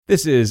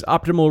This is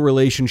Optimal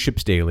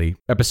Relationships Daily,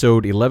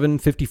 episode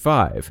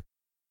 1155,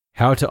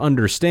 How to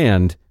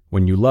Understand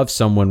When You Love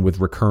Someone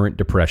with Recurrent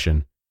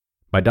Depression,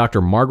 by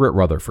Dr. Margaret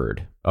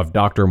Rutherford of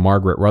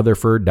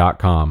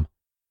drmargaretrutherford.com.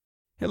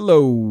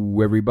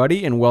 Hello,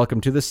 everybody, and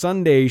welcome to the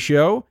Sunday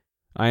Show.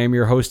 I am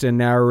your host and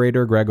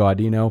narrator, Greg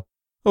Audino.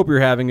 Hope you're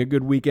having a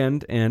good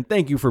weekend, and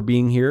thank you for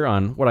being here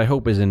on what I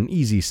hope is an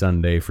easy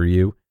Sunday for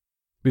you.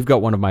 We've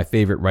got one of my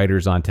favorite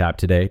writers on tap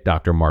today,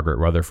 Dr. Margaret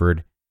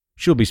Rutherford.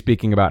 She'll be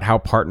speaking about how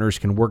partners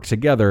can work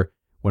together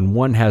when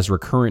one has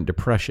recurrent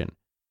depression.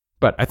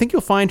 But I think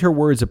you'll find her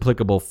words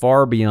applicable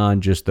far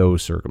beyond just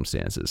those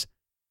circumstances.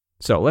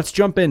 So let's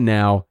jump in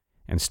now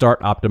and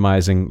start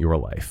optimizing your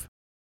life.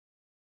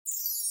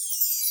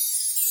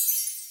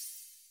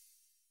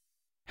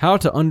 How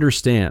to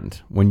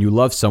Understand When You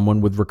Love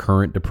Someone with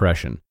Recurrent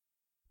Depression,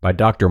 by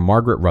Dr.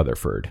 Margaret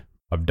Rutherford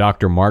of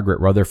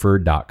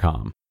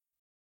drmargaretrutherford.com.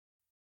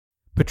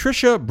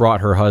 Patricia brought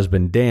her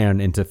husband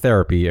Dan into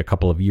therapy a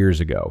couple of years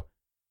ago.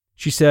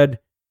 She said,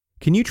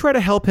 "Can you try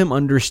to help him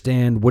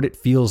understand what it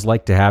feels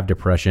like to have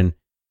depression?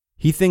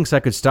 He thinks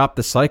I could stop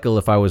the cycle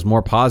if I was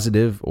more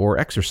positive or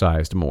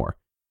exercised more."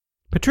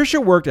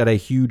 Patricia worked at a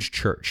huge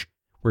church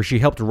where she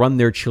helped run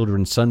their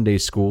children's Sunday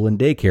school and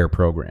daycare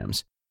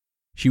programs.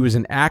 She was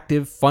an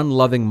active,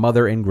 fun-loving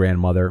mother and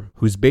grandmother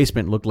whose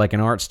basement looked like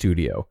an art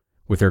studio,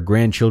 with her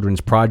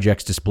grandchildren's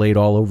projects displayed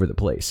all over the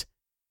place.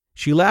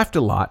 She laughed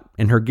a lot,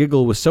 and her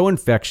giggle was so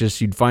infectious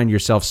you'd find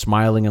yourself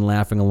smiling and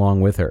laughing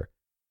along with her.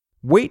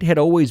 Weight had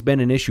always been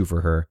an issue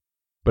for her,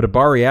 but a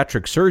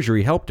bariatric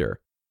surgery helped her,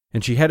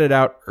 and she headed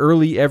out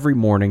early every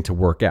morning to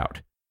work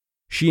out.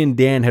 She and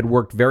Dan had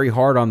worked very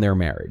hard on their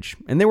marriage,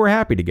 and they were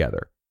happy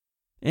together.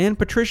 And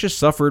Patricia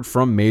suffered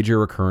from major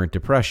recurrent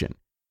depression.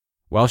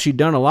 While she'd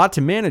done a lot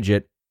to manage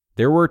it,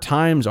 there were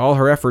times all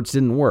her efforts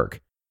didn't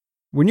work.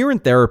 When you're in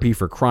therapy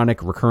for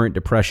chronic recurrent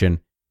depression,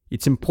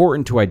 it's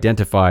important to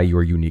identify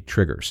your unique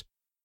triggers.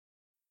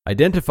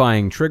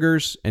 Identifying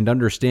triggers and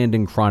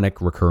understanding chronic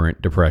recurrent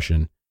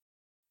depression.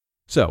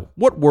 So,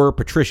 what were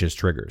Patricia's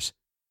triggers?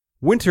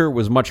 Winter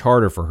was much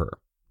harder for her,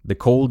 the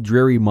cold,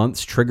 dreary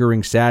months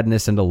triggering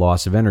sadness and a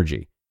loss of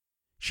energy.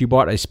 She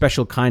bought a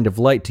special kind of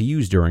light to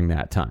use during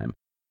that time.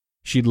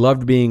 She'd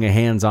loved being a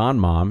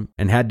hands-on mom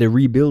and had to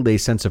rebuild a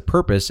sense of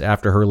purpose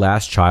after her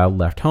last child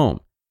left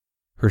home.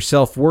 Her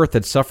self-worth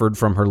had suffered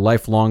from her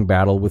lifelong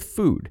battle with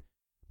food,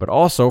 but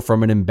also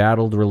from an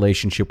embattled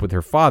relationship with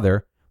her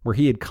father, where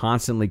he had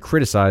constantly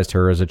criticized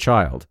her as a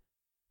child.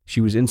 She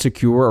was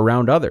insecure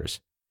around others,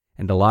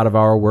 and a lot of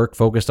our work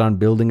focused on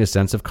building a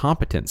sense of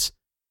competence.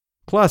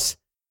 Plus,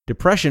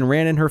 depression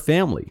ran in her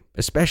family,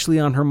 especially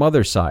on her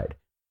mother's side.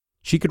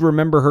 She could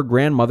remember her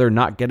grandmother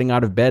not getting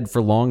out of bed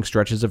for long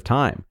stretches of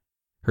time,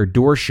 her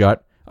door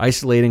shut,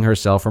 isolating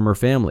herself from her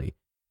family.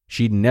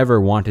 She'd never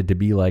wanted to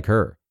be like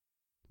her.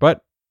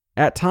 But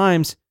at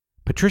times,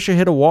 Patricia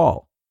hit a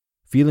wall,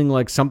 feeling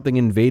like something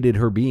invaded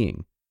her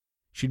being.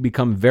 She'd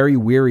become very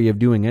weary of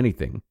doing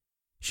anything.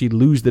 She'd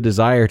lose the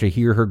desire to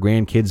hear her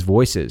grandkids'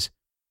 voices.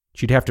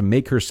 She'd have to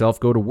make herself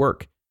go to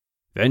work.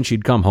 Then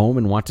she'd come home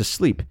and want to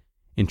sleep,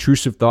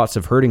 intrusive thoughts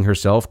of hurting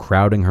herself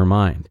crowding her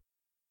mind.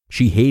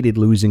 She hated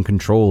losing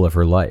control of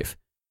her life.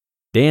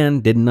 Dan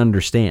didn't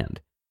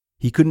understand.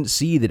 He couldn't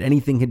see that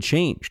anything had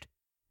changed,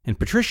 and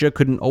Patricia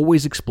couldn't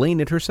always explain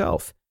it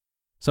herself.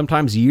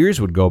 Sometimes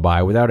years would go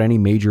by without any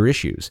major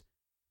issues.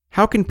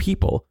 How can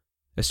people,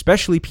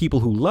 especially people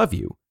who love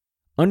you,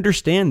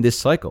 understand this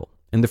cycle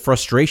and the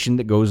frustration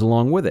that goes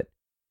along with it?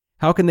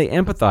 How can they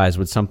empathize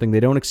with something they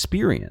don't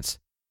experience?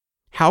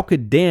 How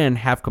could Dan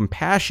have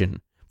compassion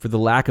for the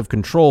lack of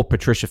control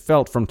Patricia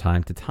felt from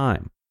time to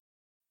time?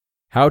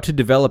 How to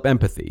develop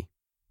empathy.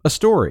 A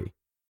story.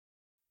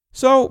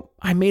 So,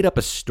 I made up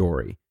a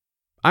story.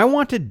 I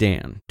wanted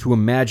Dan to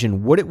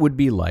imagine what it would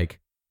be like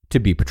to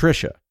be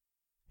Patricia.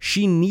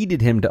 She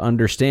needed him to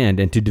understand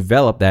and to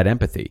develop that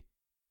empathy.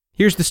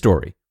 Here's the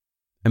story.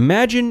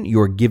 Imagine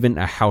you're given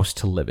a house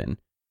to live in.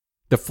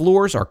 The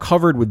floors are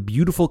covered with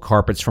beautiful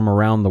carpets from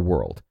around the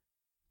world.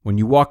 When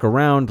you walk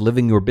around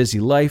living your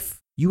busy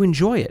life, you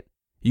enjoy it.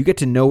 You get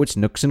to know its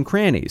nooks and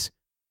crannies.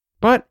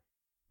 But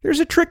there's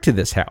a trick to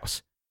this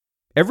house.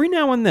 Every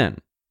now and then,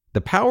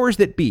 the powers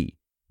that be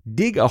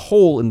dig a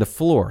hole in the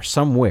floor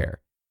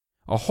somewhere.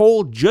 A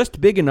hole just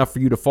big enough for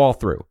you to fall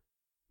through.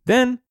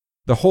 Then,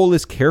 the hole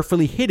is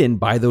carefully hidden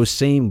by those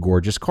same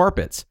gorgeous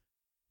carpets.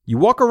 You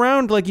walk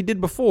around like you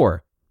did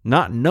before,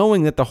 not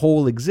knowing that the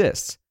hole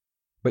exists,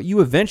 but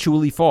you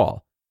eventually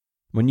fall.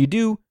 When you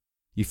do,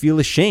 you feel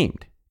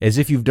ashamed, as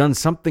if you've done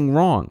something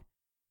wrong.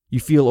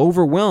 You feel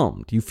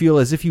overwhelmed, you feel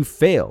as if you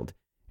failed,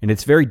 and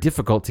it's very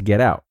difficult to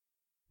get out.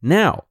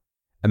 Now,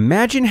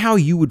 imagine how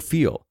you would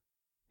feel.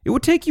 It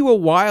would take you a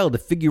while to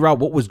figure out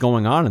what was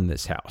going on in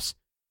this house.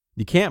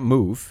 You can't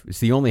move, it's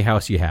the only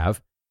house you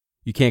have.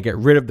 You can't get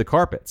rid of the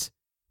carpets.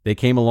 They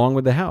came along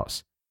with the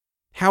house.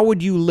 How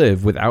would you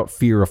live without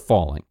fear of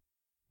falling?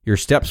 Your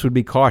steps would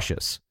be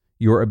cautious,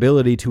 your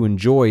ability to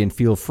enjoy and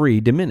feel free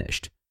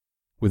diminished.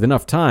 With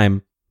enough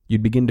time,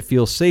 you'd begin to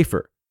feel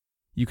safer.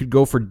 You could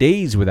go for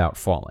days without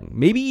falling,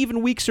 maybe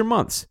even weeks or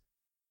months.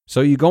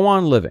 So you go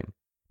on living,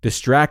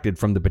 distracted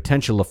from the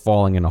potential of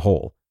falling in a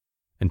hole,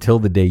 until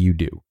the day you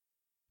do.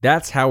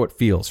 That's how it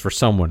feels for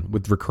someone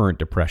with recurrent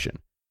depression.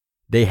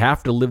 They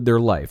have to live their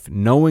life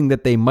knowing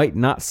that they might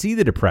not see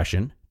the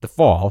depression, the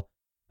fall,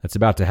 that's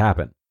about to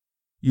happen.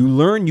 You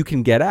learn you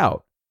can get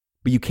out,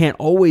 but you can't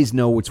always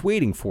know what's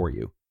waiting for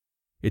you.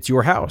 It's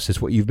your house,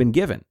 it's what you've been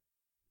given.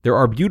 There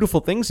are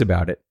beautiful things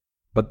about it,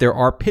 but there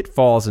are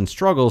pitfalls and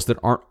struggles that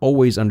aren't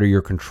always under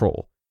your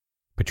control.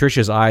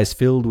 Patricia's eyes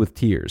filled with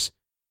tears.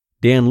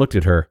 Dan looked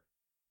at her.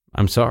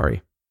 I'm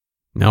sorry.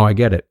 Now I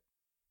get it.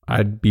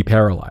 I'd be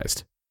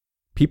paralyzed.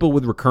 People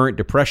with recurrent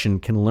depression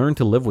can learn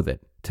to live with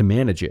it, to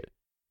manage it.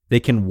 They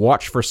can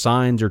watch for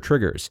signs or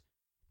triggers.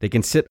 They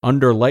can sit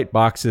under light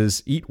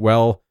boxes, eat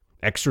well,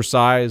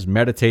 exercise,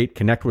 meditate,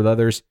 connect with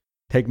others,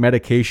 take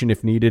medication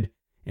if needed,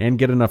 and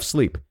get enough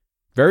sleep.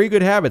 Very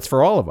good habits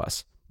for all of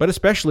us, but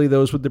especially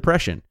those with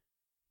depression.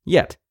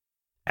 Yet,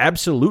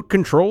 absolute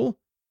control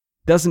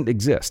doesn't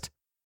exist.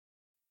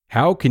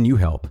 How can you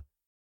help?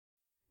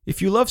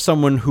 If you love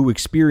someone who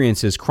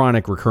experiences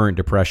chronic recurrent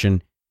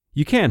depression,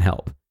 you can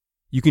help.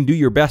 You can do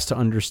your best to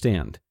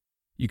understand.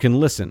 You can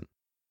listen.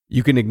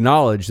 You can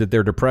acknowledge that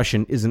their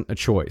depression isn't a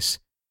choice.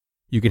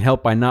 You can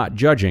help by not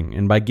judging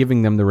and by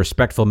giving them the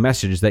respectful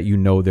message that you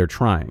know they're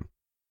trying.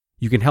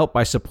 You can help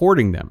by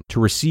supporting them to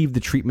receive the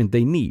treatment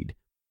they need.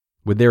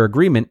 With their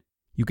agreement,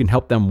 you can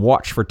help them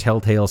watch for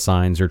telltale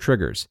signs or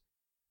triggers.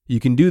 You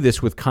can do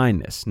this with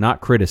kindness,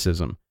 not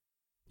criticism.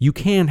 You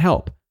can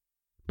help.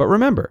 But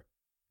remember,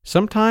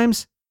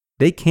 sometimes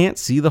they can't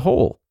see the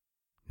whole,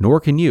 nor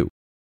can you.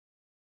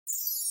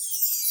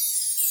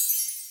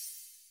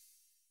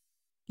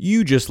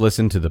 You just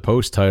listened to the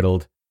post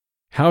titled,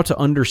 How to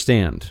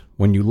Understand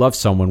When You Love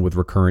Someone with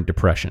Recurrent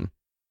Depression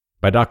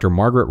by Dr.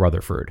 Margaret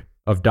Rutherford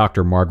of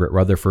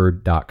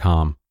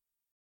drmargaretrutherford.com.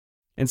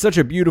 And such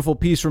a beautiful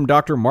piece from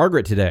Dr.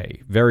 Margaret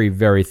today. Very,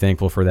 very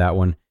thankful for that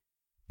one.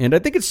 And I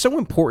think it's so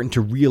important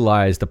to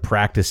realize the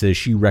practices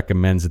she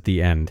recommends at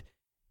the end,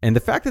 and the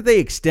fact that they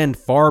extend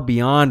far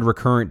beyond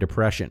recurrent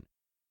depression.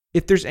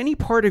 If there's any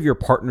part of your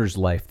partner's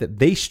life that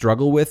they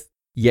struggle with,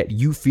 yet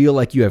you feel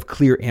like you have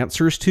clear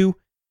answers to,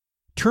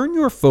 turn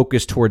your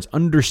focus towards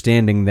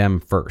understanding them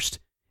first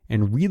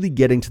and really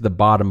getting to the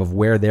bottom of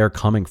where they're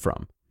coming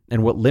from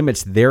and what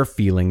limits their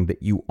feeling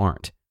that you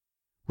aren't.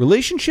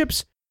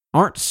 Relationships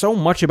aren't so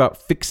much about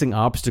fixing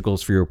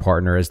obstacles for your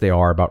partner as they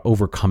are about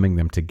overcoming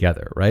them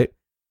together, right?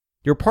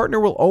 Your partner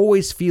will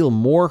always feel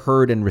more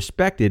heard and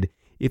respected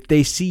if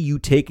they see you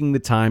taking the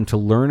time to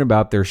learn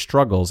about their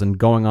struggles and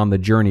going on the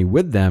journey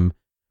with them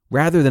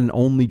rather than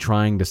only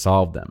trying to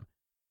solve them.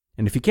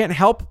 And if you can't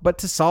help but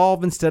to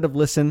solve instead of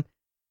listen,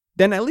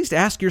 then at least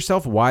ask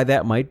yourself why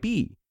that might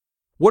be.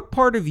 What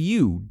part of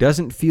you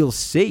doesn't feel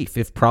safe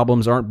if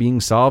problems aren't being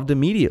solved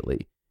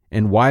immediately?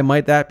 And why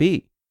might that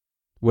be?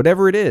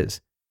 Whatever it is,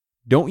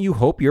 don't you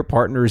hope your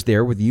partner is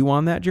there with you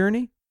on that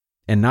journey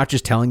and not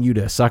just telling you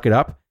to suck it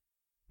up?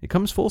 It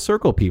comes full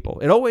circle, people.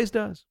 It always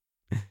does.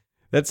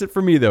 That's it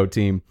for me, though,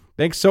 team.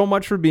 Thanks so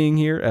much for being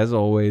here, as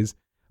always.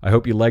 I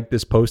hope you liked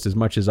this post as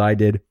much as I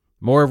did.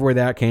 More of where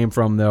that came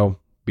from, though.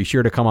 Be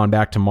sure to come on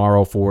back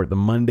tomorrow for the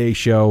Monday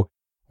show,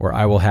 where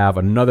I will have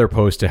another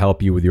post to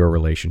help you with your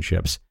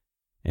relationships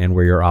and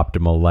where your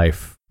optimal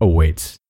life awaits.